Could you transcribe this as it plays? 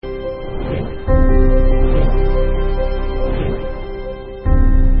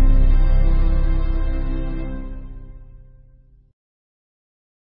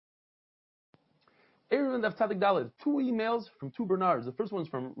Erevin Daf Tzadik Daled. Two emails from two Bernards. The first one's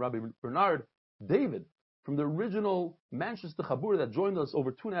from Rabbi Bernard David, from the original Manchester Chabura that joined us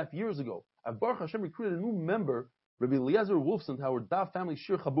over 2.5 years ago. Baruch Hashem recruited a new member, Rabbi Eliezer Wolfson, to our Daf family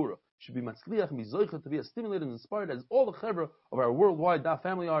Shir Chabura. Should be matzliach mizoicha to be as stimulated and inspired as all the chevra of our worldwide Daf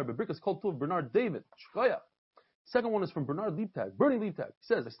family are. Bebrikas called to Bernard David. Shchayach. Second one is from Bernard Liebtag, Bernie Liebtag. He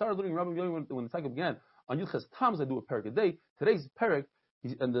says, I started learning Rabbi Yoim when the cycle began. On Yudches Tams, I do a parak a day. Today's parak,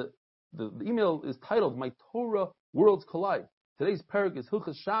 and the email is titled My Torah Worlds Collide. Today's parak is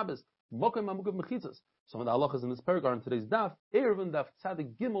Hilchas Shabbos, Mokem Amukav Mechitzas. Some of the halachas in this parak are in today's daf. Erevin Daf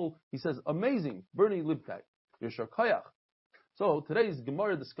Tzadik Gimel. He says, amazing. Bernie Liebtag. Yeshar Kayach. So today's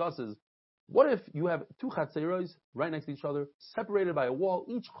Gemara discusses, what if you have two chatzeros right next to each other, separated by a wall?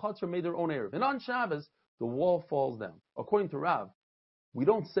 Each chatzer made their own erev. And on Shabbos, the wall falls down. According to Rav, we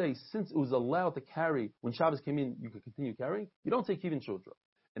don't say, since it was allowed to carry, when Shabbos came in, you could continue carrying. You don't say kivin shudra.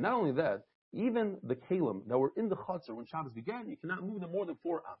 And not only that, even the kalim that were in the chatzer when Shabbos began, you cannot move them more than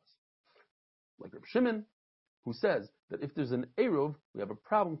 4 amos. Like Reb Shimon, who says that if there's an eruv, we have a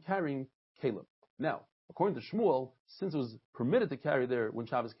problem carrying kalim. Now, according to Shmuel, since it was permitted to carry there when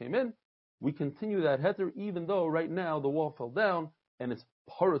Shabbos came in, we continue that heter, even though right now the wall fell down and it's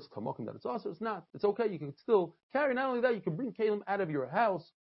parutz tamokim that it's also. It's not. It's okay. You can still carry. Not only that, you can bring kalim out of your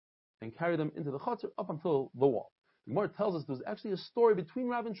house and carry them into the chutzner up until the wall. The Gemara tells us there's actually a story between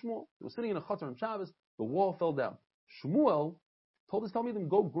Rav and Shmuel. They were sitting in a chutzner on Shabbos. The wall fell down. Shmuel told his Talmidim,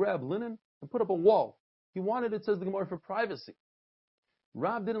 go grab linen and put up a wall. He wanted, it says the Gemara, for privacy.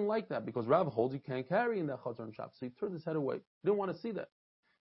 Rav didn't like that because Rav holds you can't carry in that chutzner on Shabbos. So he turned his head away. He didn't want to see that.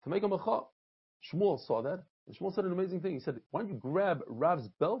 To make a macha, Shmuel saw that. And Shmuel said an amazing thing. He said, why don't you grab Rav's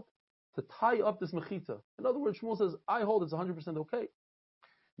belt to tie up this mechita? In other words, Shmuel says, I hold it's 100% okay.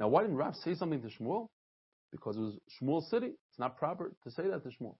 Now, why didn't Rav say something to Shmuel? Because it was Shmuel's city. It's not proper to say that to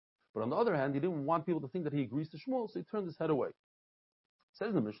Shmuel. But on the other hand, he didn't want people to think that he agrees to Shmuel, so he turned his head away. It says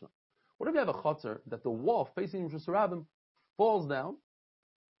in the Mishnah, what if you have a chutzner that the wall facing Rosh Hashanah falls down?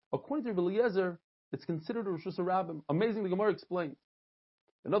 According to Rabbi Eliezer, it's considered a Rosh Hashanah. Amazing, the Gemara explains.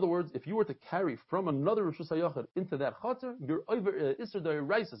 In other words, if you were to carry from another Rosh Hashanah into that chutzner, you're over Isser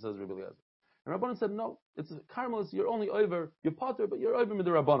D'Oraisa, says Rabbi Eliezer. And Rabbanan said, no, it's Carmelis, you're only over your potter, but you're over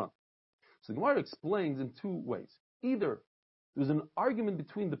Midrabbanan. So the Gemara explains in 2 ways. Either there's an argument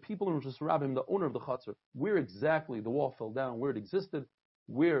between the people in Rosh Hashanah, the owner of the chutzner, where exactly the wall fell down, where it existed,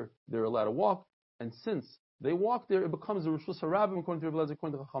 where they're allowed to walk, and since they walk there, it becomes a Rosh Hashanah according to Rabbi Eliezer,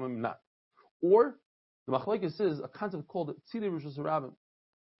 according to Chachamim, not. Or the Machlekes is a concept called Tzidei Rosh Hashanah,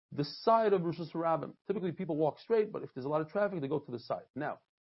 the side of Rosh Hashanah. Typically, people walk straight, but if there's a lot of traffic, they go to the side. Now,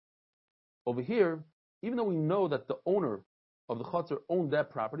 over here, even though we know that the owner of the chutzner owned that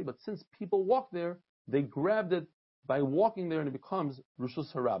property, but since people walk there, they grabbed it by walking there, and it becomes Rosh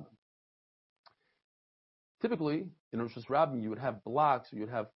Hashanah. Typically, in Rosh Hashanah, you would have blocks, or you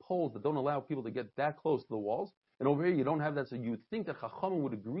would have poles that don't allow people to get that close to the walls. And over here, you don't have that, so you would think that Chachamim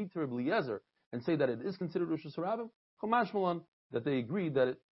would agree to Rabbi Eliezer and say that it is considered Rosh Hashanah. Chamash Malan, that they agreed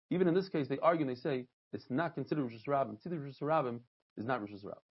that even in this case, they argue and they say it's not considered Rosh Hashanah. Tzidei Rosh Hashanah is not Rosh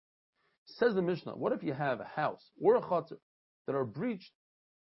Hashanah. Says the Mishnah, what if you have a house or a chutzner that are breached?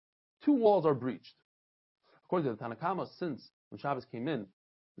 2 walls are breached. According to the Tanakama, since when Shabbos came in,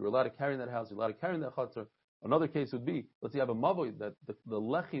 you were allowed to carry in that house, you're allowed to carry in that chutzner. Another case would be, let's say you have a mavoy that the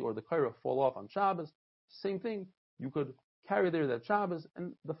lechi or the kaira fall off on Shabbos. Same thing, you could carry there that Shabbos,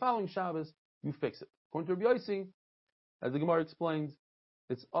 and the following Shabbos, you fix it. According to Rabbi Yossi, as the Gemara explains,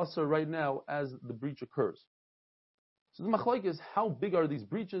 it's usher right now as the breach occurs. So the machlok is, how big are these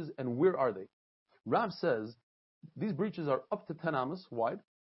breaches and where are they? Rav says these breaches are up to 10 amos wide,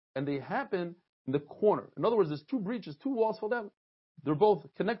 and they happen in the corner. In other words, there's 2 breaches, 2 walls fall down. They're both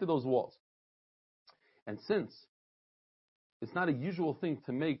connected, those walls. And since it's not a usual thing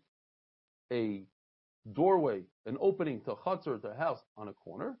to make a doorway, an opening to a chutzner, to a house on a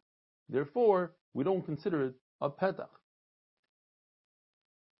corner, therefore we don't consider it a petach.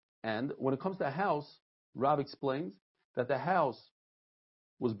 And when it comes to a house, Rav explains that the house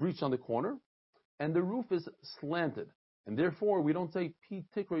was breached on the corner and the roof is slanted. And therefore, we don't say Pi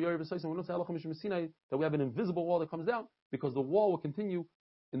Tikra Yorev V'Saisim, we don't say Halacha Mishum Sinai, that we have an invisible wall that comes down, because the wall will continue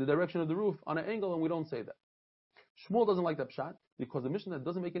in the direction of the roof on an angle, and we don't say that. Shmuel doesn't like that pshat, because the Mishnah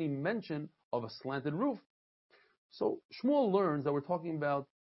doesn't make any mention of a slanted roof. So Shmuel learns that we're talking about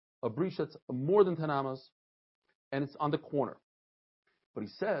a breach that's more than 10 amos, and it's on the corner. But he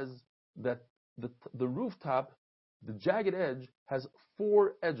says that the rooftop, the jagged edge, has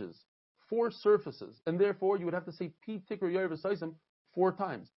 4 edges, 4 surfaces, and therefore you would have to say Pi Tikra Yorev V'Saisim 4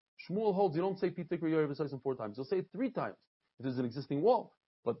 times. Shmuel holds you don't say Pi Tikra Yorev V'Saisim 4 times. You'll say it 3 times if there's an existing wall,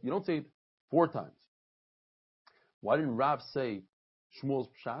 but you don't say it 4 times. Why didn't Rav say Shmuel's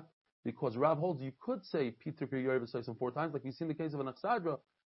pshat? Because Rav holds you could say Pitikr Yorev Saisim 4 times, like we see in the case of an Aksadra.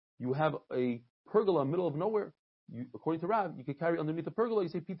 You have a pergola in the middle of nowhere. According to Rav, you could carry underneath the pergola, you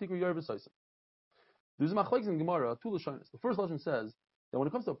say Pitikr Yorev Saisim. There's a machlekes in Gemara, two lashonos. The first lashon says that when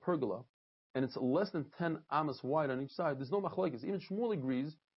it comes to a pergola, and it's less than 10 amas wide on each side, there's no machlekes. Even Shmuel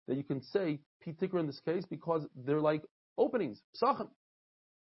agrees that you can say Pitikr in this case because they're like openings, psachim.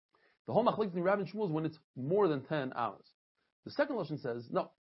 The whole machlekes in Rav and Shmuel is when it's more than 10 amas. The second lashon says,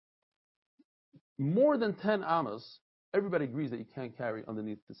 no, more than 10 amas, everybody agrees that you can't carry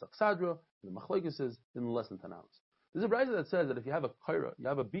underneath the Aksadra, and the machlekes is in less than 10 amas. There's a brayza that says that if you have a kaira, you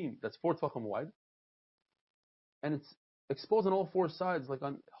have a beam that's 4 tefachim wide, and it's exposed on all 4 sides, like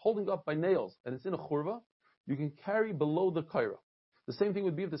on holding up by nails, and it's in a churva, you can carry below the kaira. The same thing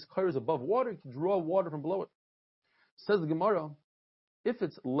would be if this kaira is above water, you can draw water from below it. Says the Gemara, if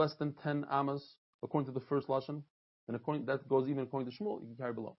it's less than 10 amas, according to the first lashon, and that goes even according to Shmuel, you can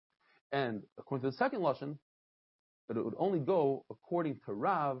carry below. And according to the second lashon, that it would only go according to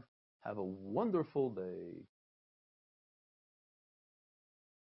Rav. Have a wonderful day.